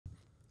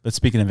But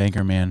speaking of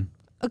Anchorman,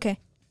 Okay.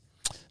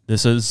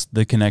 this is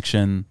the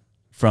connection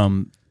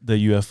from the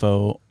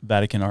UFO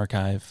Vatican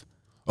archive.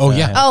 Oh,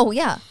 yeah. Oh,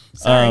 yeah.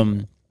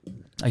 Sorry.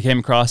 I came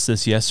across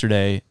this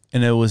yesterday,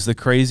 and it was the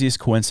craziest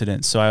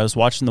coincidence. So I was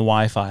watching the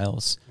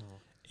Y-Files,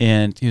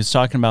 and he was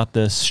talking about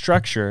the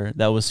structure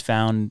that was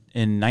found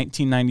in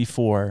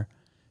 1994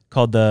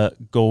 called the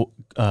Let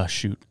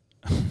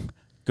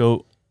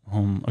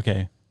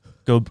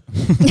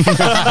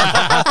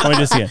me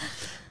just again.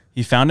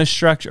 He found a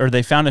structure, or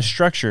they found a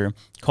structure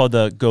called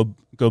the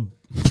Gobekli?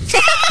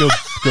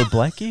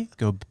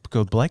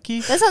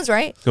 That sounds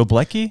right.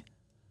 Gobekli?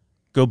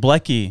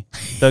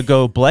 The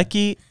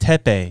Gobekli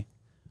Tepe.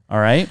 All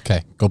right?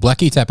 Okay.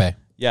 Gobekli Tepe.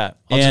 Yeah.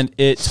 And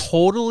it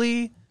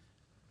totally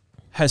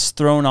has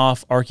thrown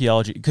off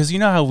archaeology. Because you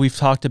know how we've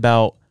talked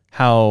about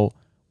how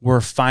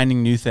we're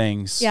finding new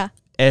things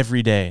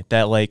every day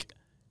that like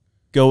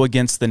go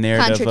against the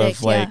narrative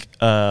of like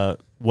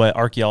what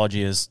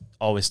archaeology has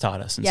always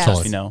taught us and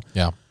stuff, you know?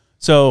 Yeah.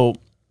 So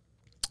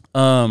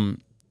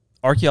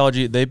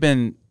archaeology, they've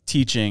been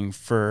teaching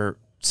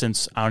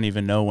since I don't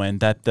even know when,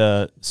 that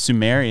the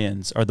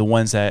Sumerians are the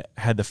ones that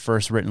had the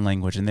first written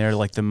language, and they're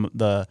like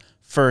the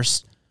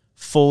first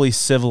fully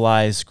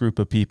civilized group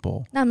of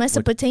people. Not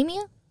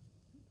Mesopotamia?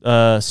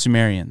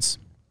 Sumerians.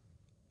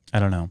 I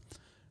don't know.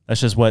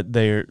 That's just what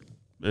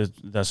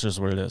that's just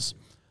what it is.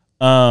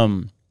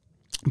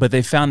 But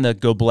they found the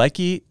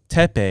Gobekli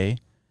Tepe,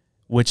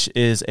 which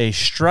is a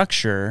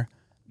structure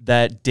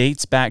that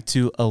dates back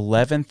to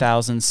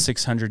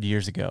 11,600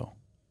 years ago.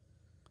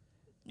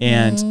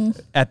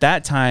 And at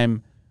that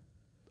time,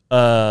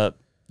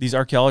 these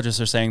archaeologists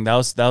are saying that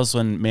was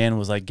when man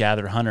was like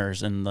gathered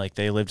hunters, and like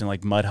they lived in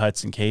like mud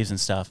huts and caves and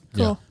stuff.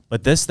 Cool. Yeah.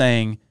 But this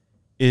thing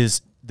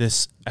is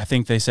this, I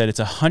think they said it's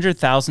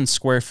 100,000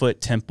 square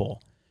foot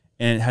temple,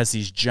 and it has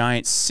these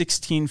giant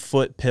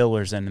 16-foot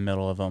pillars in the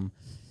middle of them.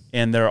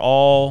 And they're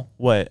all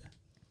what?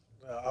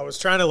 I was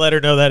trying to let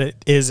her know that it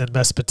is in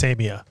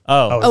Mesopotamia.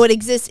 Oh, it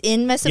exists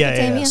in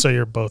Mesopotamia? Yeah, so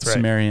you're both right.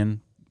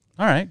 Sumerian.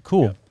 All right,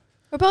 cool. Yeah.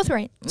 We're both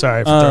right.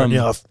 Sorry for throwing you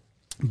off.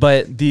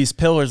 But these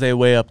pillars, they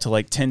weigh up to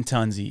like 10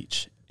 tons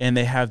each, and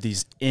they have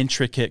these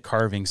intricate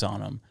carvings on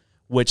them,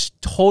 which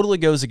totally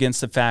goes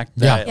against the fact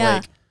that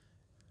like,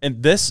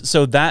 and this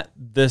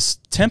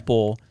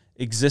temple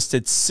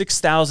existed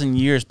 6,000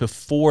 years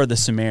before the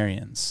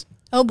Sumerians.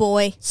 Oh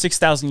boy.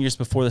 6,000 years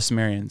before the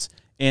Sumerians,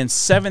 and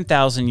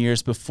 7,000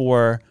 years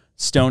before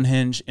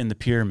Stonehenge and the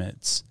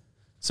pyramids.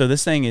 So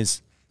this thing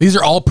is... These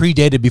are all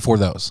predated before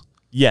those?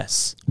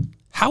 Yes.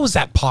 How is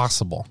that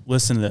possible?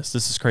 Listen to this.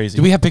 This is crazy.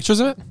 Do we have pictures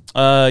of it?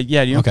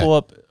 Yeah. You can pull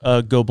up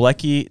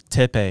Gobekli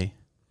Tepe.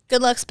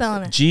 Good luck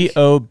spelling it.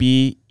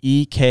 Gobekli,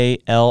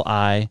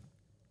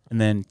 and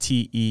then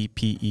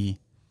Tepe.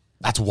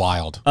 That's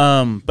wild.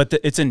 But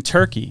it's in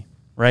Turkey,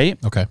 right?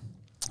 Okay.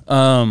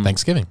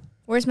 Thanksgiving.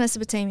 Where's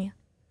Mesopotamia?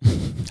 I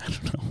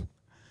don't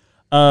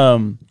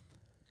know.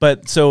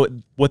 But so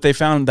what they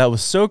found that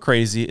was so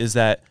crazy is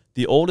that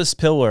the oldest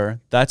pillar,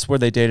 that's where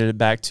they dated it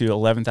back to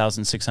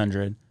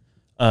 11,600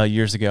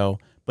 years ago.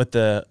 But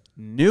the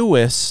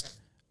newest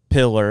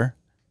pillar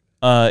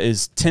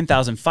is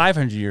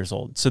 10,500 years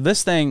old. So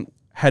this thing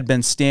had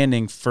been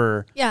standing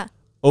for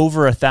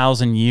over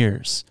 1,000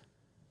 years.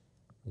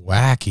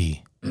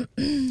 Wacky.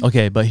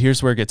 Okay, but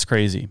here's where it gets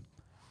crazy.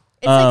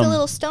 It's like a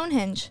little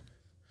Stonehenge.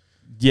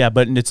 Yeah,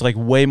 but it's like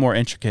way more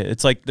intricate.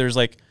 It's like there's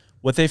like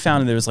what they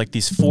found. There was like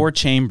these 4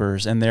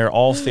 chambers, and they're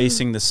all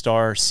facing the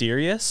star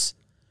Sirius.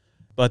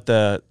 But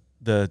the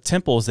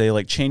temples, they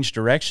like change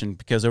direction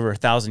because over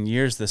 1,000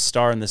 years, the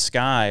star in the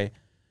sky,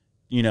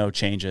 you know,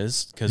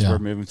 changes because we're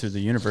moving through the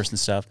universe and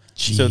stuff.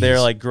 Jeez. So they're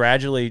like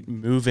gradually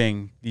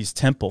moving these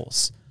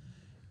temples.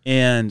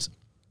 And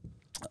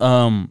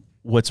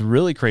what's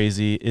really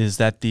crazy is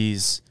that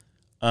these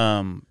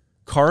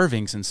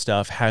carvings and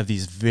stuff have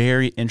these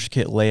very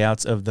intricate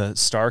layouts of the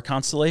star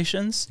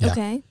constellations. Yeah.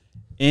 Okay.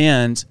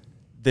 And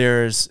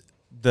there's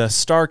the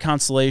star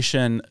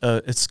constellation,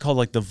 it's called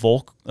like the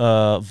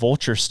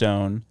vulture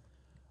stone.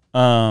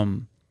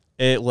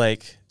 It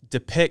like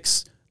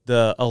depicts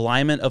the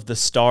alignment of the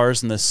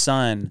stars and the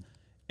sun,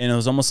 and it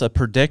was almost a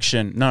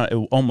prediction.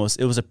 It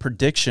was a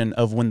prediction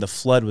of when the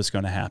flood was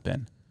going to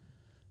happen.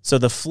 So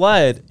the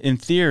flood, in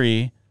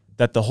theory,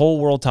 that the whole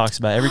world talks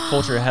about, every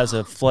culture has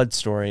a flood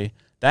story,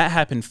 that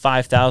happened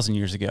 5,000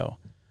 years ago.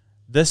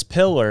 This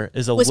pillar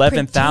is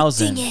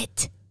 11,000.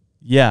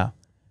 Yeah.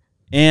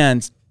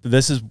 And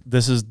this is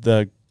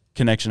the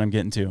connection I'm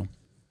getting to.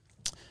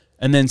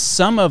 And then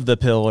some of the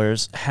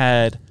pillars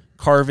had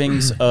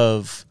carvings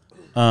of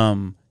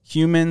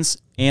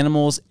humans,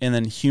 animals, and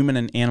then human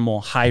and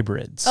animal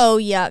hybrids. Oh,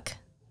 yuck.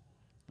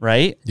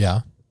 Right?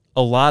 Yeah.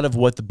 A lot of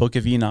what the Book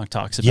of Enoch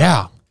talks about.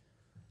 Yeah.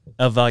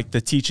 Of like the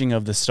teaching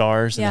of the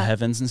stars and the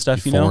heavens and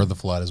stuff, Before you know? the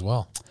flood as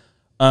well.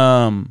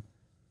 And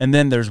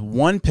then there's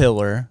one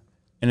pillar,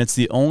 and it's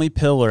the only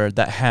pillar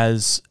that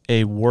has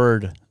a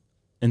word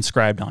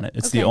inscribed on it.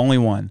 It's the only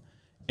one.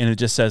 And it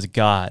just says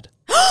God.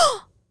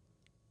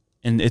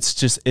 And it's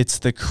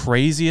the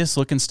craziest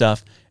looking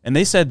stuff. And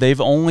they said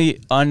they've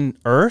only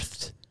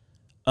unearthed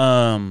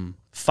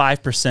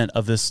 5%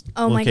 of this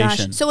Oh my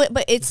location.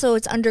 gosh. So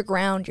it's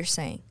underground, you're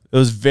saying. It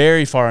was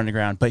very far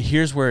underground. But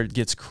here's where it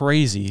gets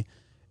crazy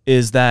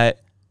is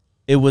that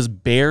it was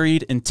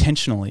buried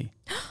intentionally.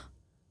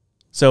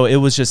 So it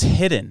was just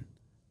hidden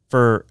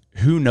for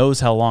who knows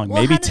how long,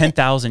 Well, maybe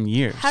 10,000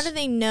 years. How do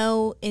they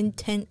know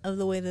intent of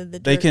the way that the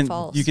dirt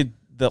falls? You could,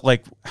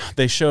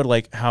 they showed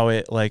like how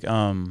it like,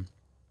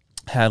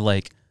 had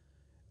like,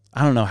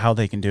 I don't know how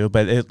they can do it,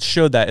 but it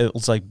showed that it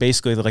was like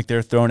basically like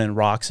they're throwing in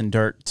rocks and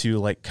dirt to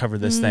like cover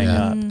this thing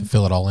up. To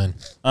fill it all in.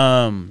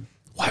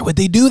 Why would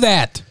they do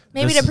that?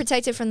 Maybe to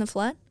protect it from the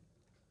flood?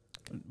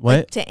 What?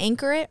 Like to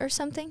anchor it or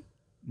something?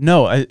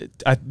 No,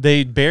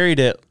 they buried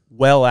it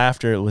well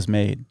after it was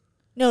made.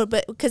 No,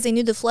 but because they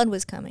knew the flood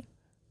was coming.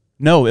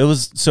 No, it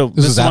was so.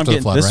 This is what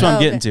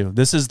I'm getting okay. to.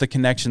 This is the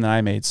connection that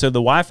I made. So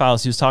the Y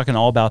Files, he was talking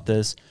all about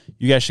this.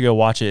 You guys should go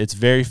watch it. It's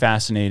very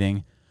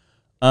fascinating.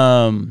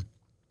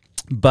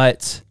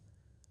 But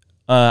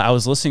I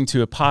was listening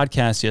to a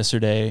podcast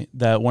yesterday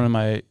that one of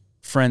my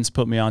friends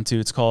put me onto.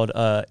 It's called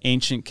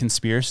Ancient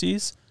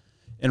Conspiracies,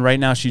 and right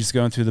now she's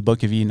going through the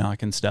Book of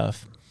Enoch and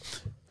stuff.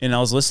 And I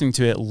was listening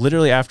to it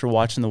literally after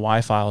watching the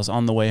Y Files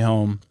on the way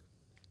home,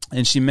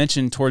 and she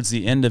mentioned towards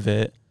the end of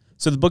it.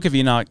 So the Book of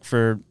Enoch,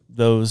 for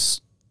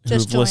those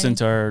who've listened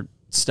to our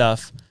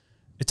stuff,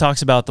 it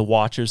talks about the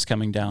Watchers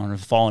coming down, or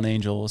the fallen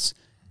angels,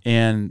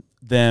 and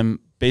them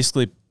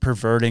basically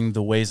perverting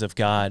the ways of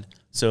God.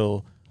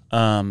 So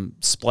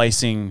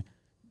splicing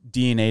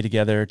DNA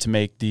together to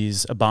make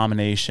these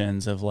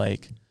abominations of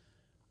like,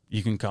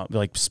 you can call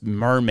like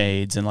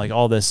mermaids and like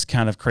all this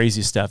kind of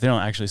crazy stuff. They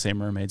don't actually say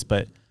mermaids,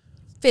 but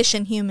fish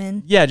and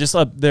human. Yeah, just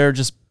they're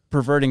just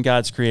perverting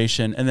God's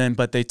creation, and then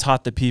but they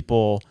taught the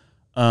people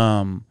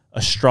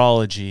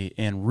astrology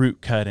and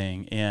root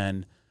cutting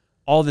and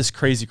all this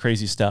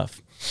crazy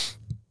stuff.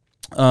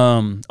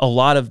 A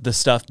lot of the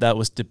stuff that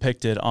was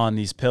depicted on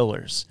these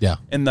pillars. Yeah.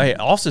 And they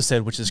also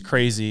said, which is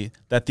crazy,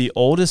 that the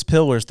oldest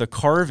pillars, the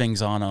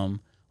carvings on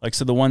them, like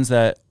so the ones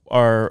that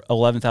are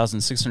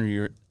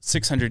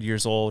 11,600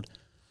 years old,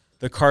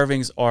 the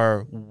carvings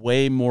are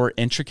way more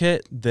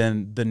intricate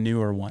than the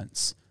newer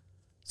ones.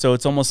 So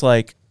it's almost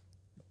like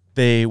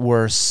they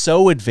were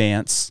so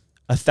advanced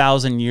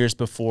 1,000 years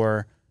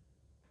before.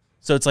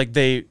 So it's like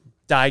they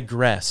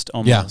digressed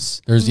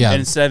almost. Yeah. And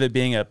instead of it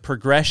being a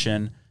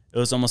progression, it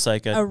was almost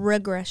like a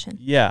regression.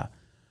 Yeah.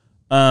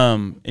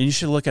 And you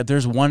should look at,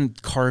 there's one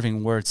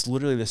carving where it's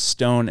literally the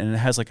stone and it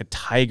has like a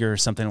tiger or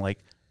something like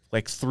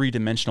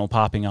 3-dimensional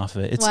popping off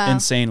of it. It's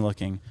insane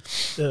looking.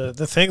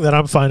 The thing that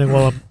I'm finding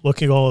while I'm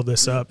looking all of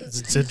this up,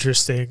 it's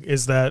interesting,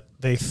 is that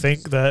they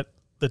think that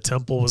the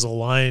temple was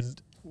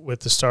aligned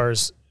with the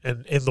stars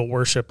and in the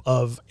worship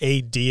of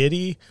a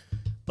deity,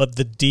 but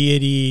the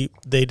deity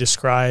they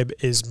describe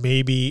is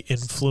maybe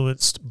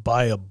influenced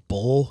by a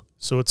bull.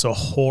 So it's a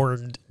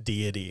horned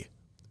deity,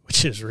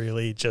 which is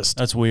really just...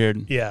 That's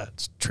weird. Yeah,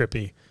 it's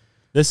trippy.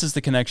 This is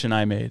the connection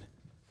I made.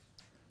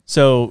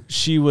 So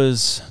she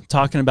was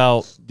talking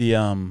about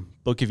the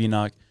Book of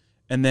Enoch,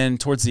 and then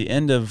towards the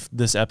end of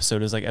this episode,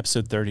 it was like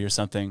episode 30 or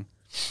something,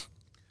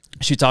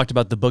 she talked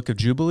about the Book of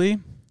Jubilee,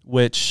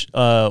 which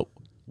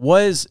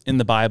was in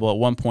the Bible at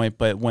one point,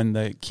 but when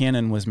the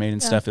canon was made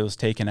and stuff, it was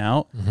taken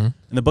out. And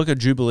the Book of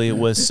Jubilee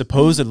was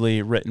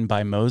supposedly written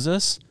by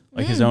Moses,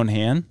 like his own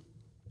hand.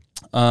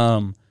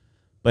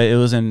 But it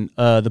was in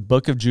the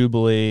Book of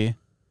Jubilee.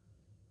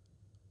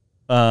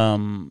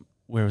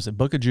 Where was it?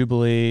 Book of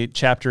Jubilee,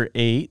 chapter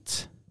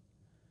 8,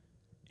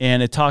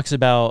 and it talks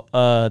about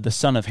the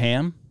son of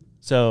Ham.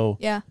 So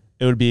yeah,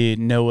 it would be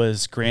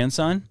Noah's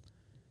grandson.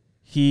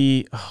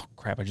 Oh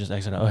crap! I just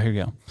exited. Oh, here we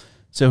go.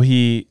 So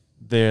the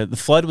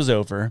flood was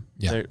over.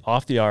 Yeah. They're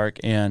off the ark,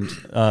 and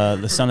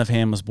the son of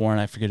Ham was born.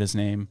 I forget his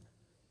name.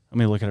 Let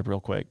me look it up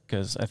real quick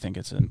because I think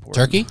it's important.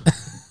 Turkey.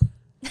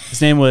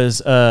 His name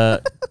was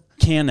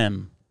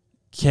Canaan,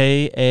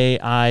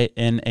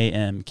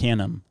 Kainam,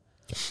 Canaan.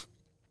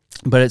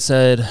 But it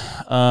said,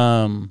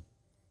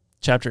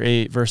 chapter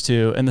 8, verse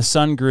 2, and the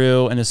son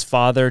grew, and his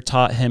father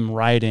taught him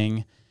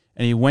writing,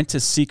 and he went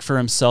to seek for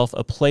himself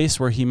a place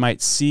where he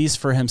might seize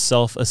for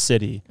himself a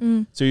city.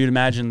 So you'd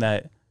imagine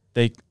that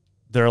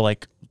they're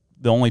like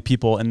the only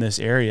people in this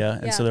area,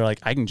 and so they're like,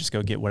 I can just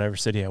go get whatever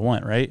city I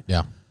want, right?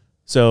 Yeah.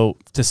 So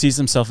to seize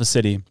himself a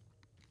city,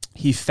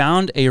 he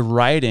found a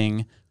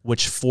writing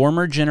which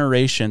former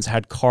generations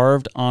had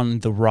carved on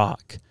the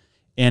rock,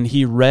 and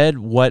he read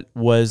what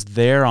was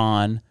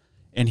thereon,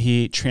 and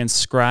he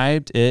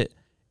transcribed it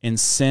and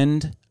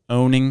sent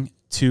owning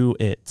to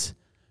it.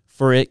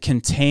 For it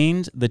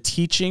contained the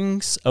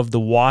teachings of the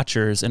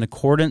Watchers in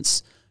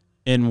accordance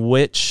in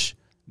which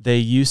they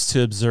used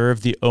to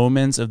observe the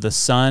omens of the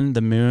sun,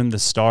 the moon, the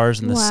stars,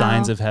 and the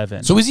signs of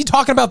heaven. So is he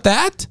talking about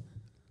that?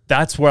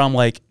 That's where I'm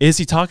like, is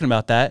he talking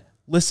about that?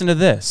 Listen to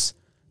this.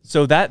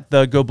 So that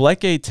the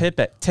Gobekli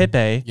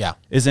Tepe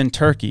is in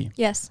Turkey.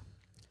 Yes.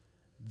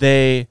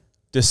 They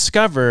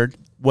discovered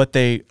what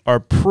they are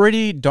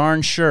pretty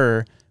darn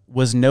sure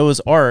was Noah's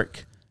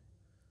Ark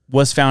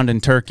was found in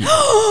Turkey.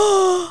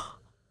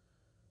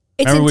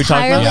 It's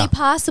entirely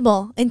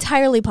possible.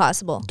 Entirely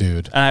possible.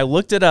 Dude. And I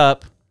looked it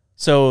up.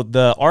 So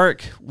the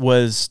Ark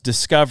was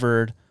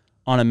discovered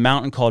on a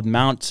mountain called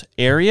Mount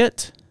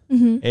Ararat,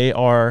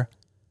 Ararat,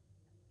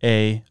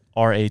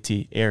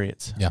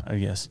 Ararat, I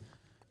guess,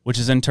 which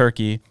is in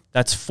Turkey.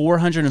 That's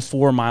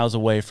 404 miles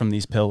away from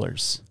these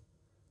pillars.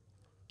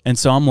 And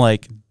so I'm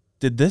like,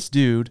 did this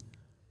dude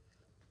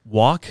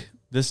walk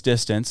this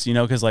distance? You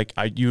know, because like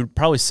you would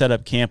probably set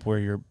up camp where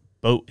your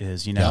boat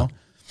is, you know? Yeah.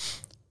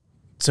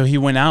 So he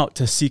went out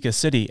to seek a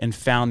city and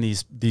found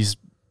these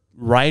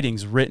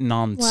writings written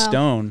on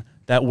stone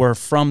that were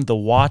from the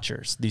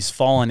Watchers, these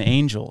fallen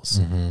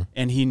angels.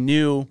 And he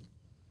knew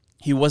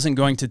he wasn't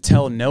going to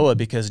tell Noah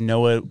because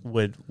Noah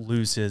would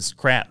lose his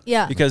crap.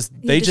 Yeah. Because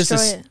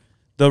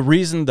the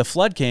reason the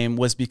flood came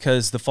was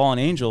because the fallen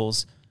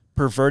angels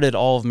perverted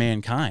all of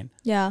mankind.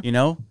 Yeah. You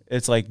know?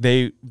 It's like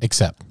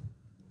except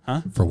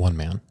for one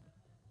man.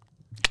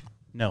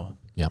 Noah.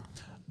 Yeah.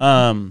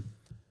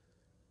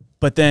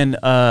 But then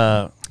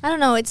I don't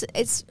know.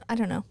 It's I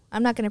don't know.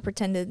 I'm not going to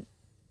pretend to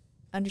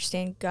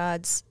understand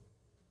God's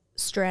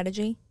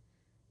strategy,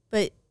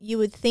 but you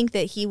would think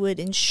that he would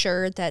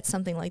ensure that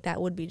something like that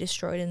would be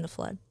destroyed in the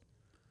flood.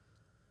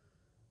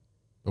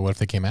 But what if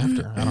they came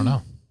after? I don't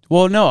know.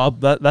 Well, no,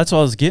 that's what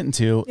I was getting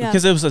to,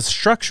 because it was a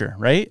structure,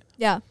 right?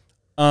 Yeah.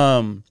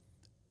 And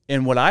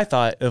what I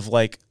thought of,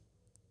 like,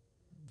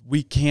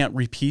 we can't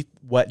repeat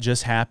what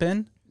just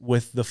happened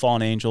with the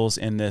fallen angels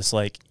and this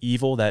like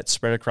evil that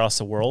spread across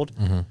the world.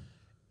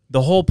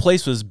 The whole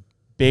place was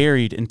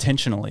buried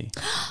intentionally.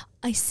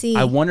 I see.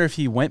 I wonder if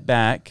he went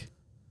back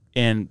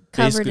and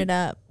covered it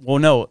up. Well,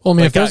 no. Well, I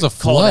mean, if there's a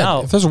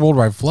flood, if there's a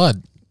worldwide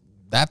flood,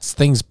 that's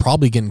things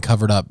probably getting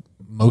covered up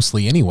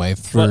mostly anyway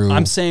through. But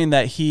I'm saying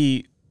that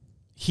he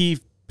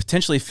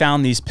potentially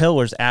found these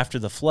pillars after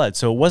the flood,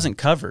 so it wasn't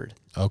covered.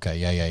 Okay,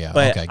 yeah.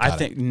 But okay, I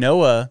think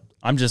Noah,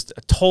 I'm just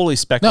totally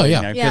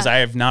speculating because I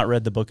have not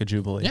read the Book of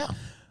Jubilee. Yeah.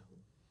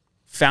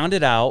 Found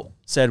it out,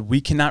 said we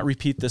cannot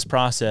repeat this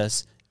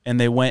process, and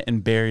they went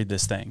and buried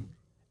this thing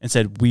and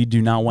said we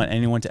do not want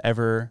anyone to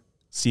ever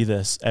see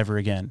this ever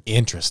again.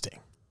 Interesting.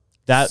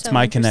 That's so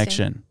my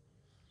connection.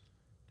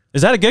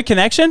 Is that a good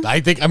connection?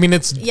 I think. I mean,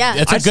 it's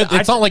it's a good.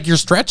 It's not like you're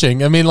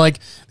stretching. I mean, like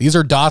these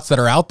are dots that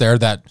are out there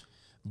that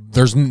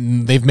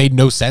they've made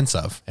no sense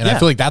of, and I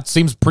feel like that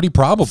seems pretty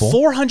probable.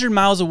 400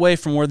 miles away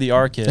from where the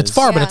Ark is. It's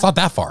far, but it's not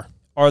that far.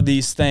 Are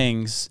these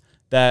things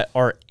that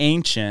are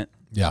ancient?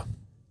 Yeah.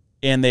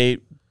 And they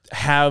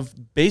have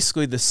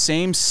basically the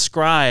same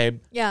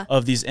scribe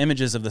of these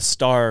images of the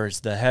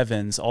stars, the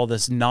heavens, all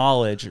this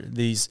knowledge,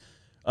 these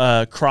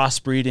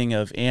crossbreeding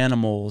of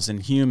animals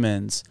and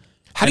humans.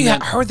 How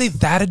are they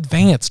that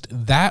advanced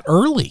that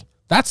early?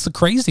 That's the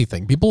crazy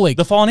thing. People like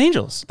the fallen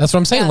angels. That's what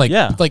I'm saying.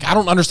 Like I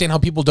don't understand how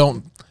people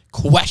don't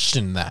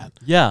question that.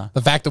 Yeah.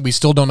 The fact that we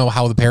still don't know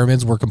how the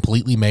pyramids were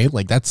completely made.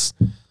 Like that's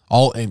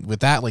all. And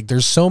with that, like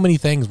there's so many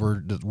things we're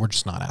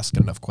just not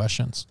asking enough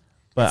questions.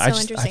 But that's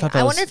so interesting.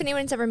 I wonder if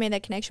anyone's ever made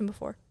that connection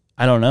before.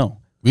 I don't know.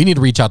 We need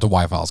to reach out to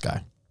Y-Files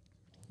guy.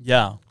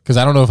 Yeah. Because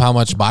I don't know how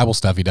much Bible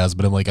stuff he does,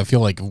 but I'm like, I feel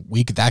like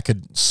that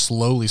could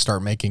slowly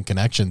start making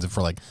connections. If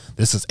we're like,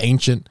 this is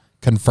ancient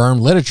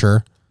confirmed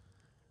literature,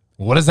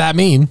 what does that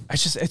mean?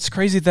 It's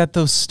crazy that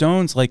those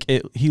stones, like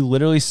he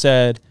literally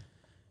said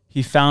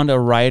he found a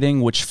writing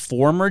which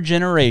former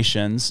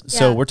generations,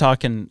 so we're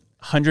talking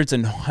hundreds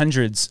and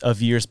hundreds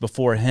of years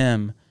before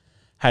him,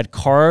 had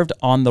carved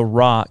on the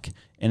rock,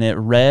 and it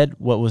read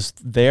what was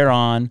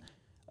thereon,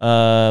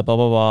 blah, blah,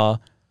 blah.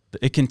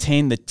 It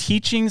contained the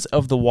teachings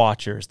of the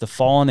Watchers, the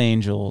fallen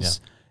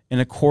angels, in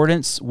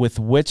accordance with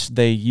which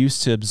they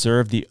used to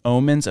observe the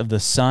omens of the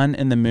sun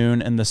and the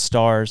moon and the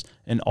stars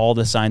and all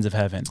the signs of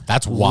heaven.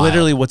 That's wild.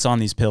 Literally what's on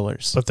these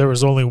pillars. But there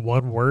was only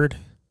one word?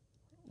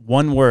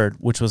 One word,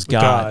 which was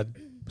God.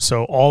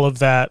 So all of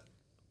that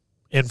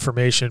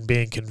information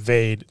being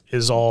conveyed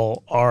is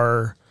all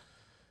our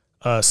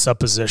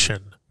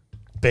supposition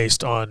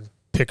based on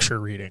picture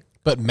reading.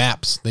 But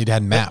maps, they'd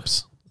had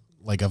maps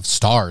like of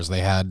stars.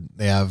 They had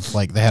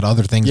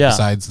other things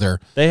besides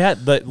their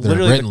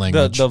literally written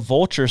language. The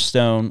vulture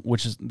stone,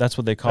 that's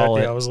what they call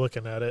it. Yeah, I was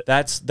looking at it.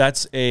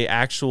 That's a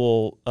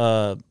actual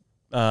what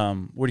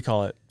do you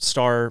call it?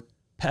 Star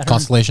pattern?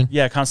 Constellation?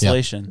 Yeah,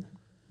 constellation. Yeah.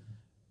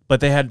 But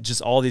they had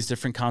just all these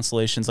different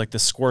constellations, like the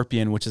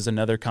Scorpion, which is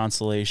another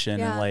constellation,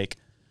 and like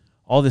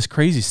all this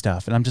crazy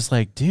stuff. And I'm just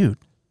like, dude,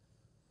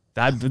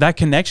 that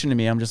connection to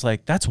me, I'm just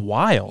like, that's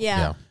wild.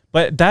 Yeah.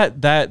 But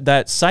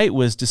that site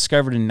was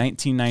discovered in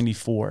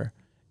 1994,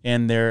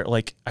 and they're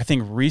like, I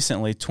think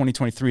recently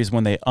 2023 is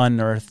when they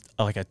unearthed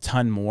like a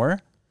ton more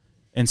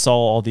and saw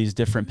all these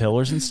different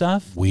pillars and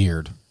stuff.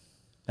 Weird.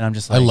 And I'm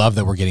just like, I love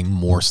that we're getting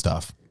more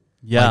stuff.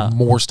 Yeah, like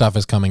more stuff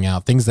is coming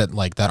out. Things that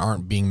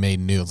aren't being made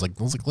new. It's like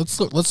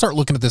let's start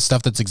looking at this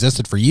stuff that's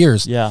existed for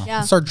years. Yeah.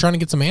 And start trying to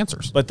get some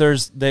answers. But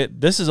this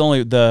is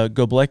only the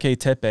Gobekli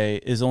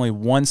Tepe is only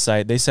one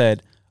site. They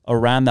said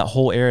around that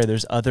whole area,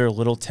 there's other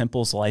little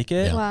temples like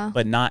it,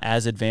 but not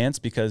as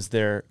advanced because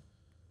they're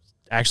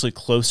actually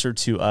closer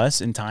to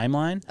us in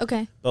timeline.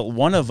 Okay. But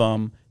one of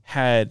them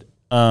had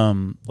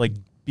like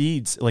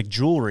beads, like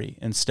jewelry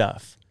and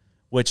stuff,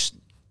 which,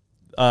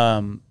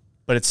 but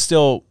it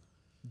still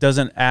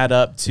doesn't add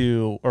up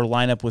to or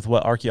line up with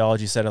what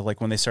archaeology said of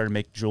like when they started to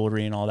make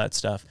jewelry and all that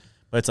stuff.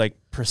 But it's like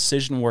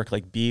precision work,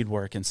 like bead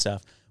work and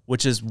stuff,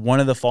 which is one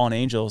of the fallen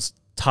angels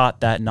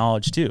taught that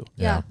knowledge too.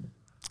 Yeah.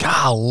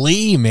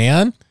 Golly,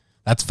 man.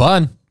 That's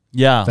fun.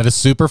 Yeah. That is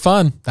super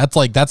fun.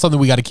 That's something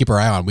we got to keep our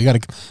eye on. We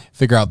got to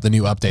figure out the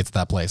new updates to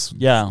that place.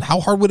 Yeah. How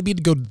hard would it be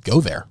to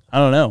go there? I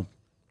don't know.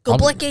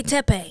 Gobekli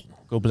Tepe.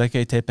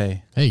 Gobekli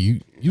Tepe. Hey,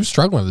 you were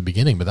struggling at the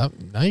beginning, but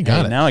now you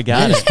got it. Now I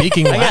got it.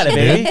 Speaking I got it,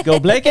 baby.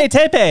 Gobekli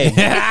Tepe.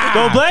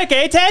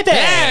 Gobekli Tepe.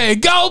 Hey,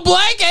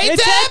 Gobekli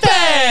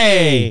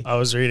Tepe. I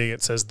was reading,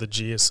 it says the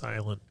G is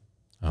silent.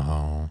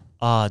 Oh.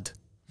 Odd.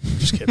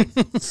 Just kidding.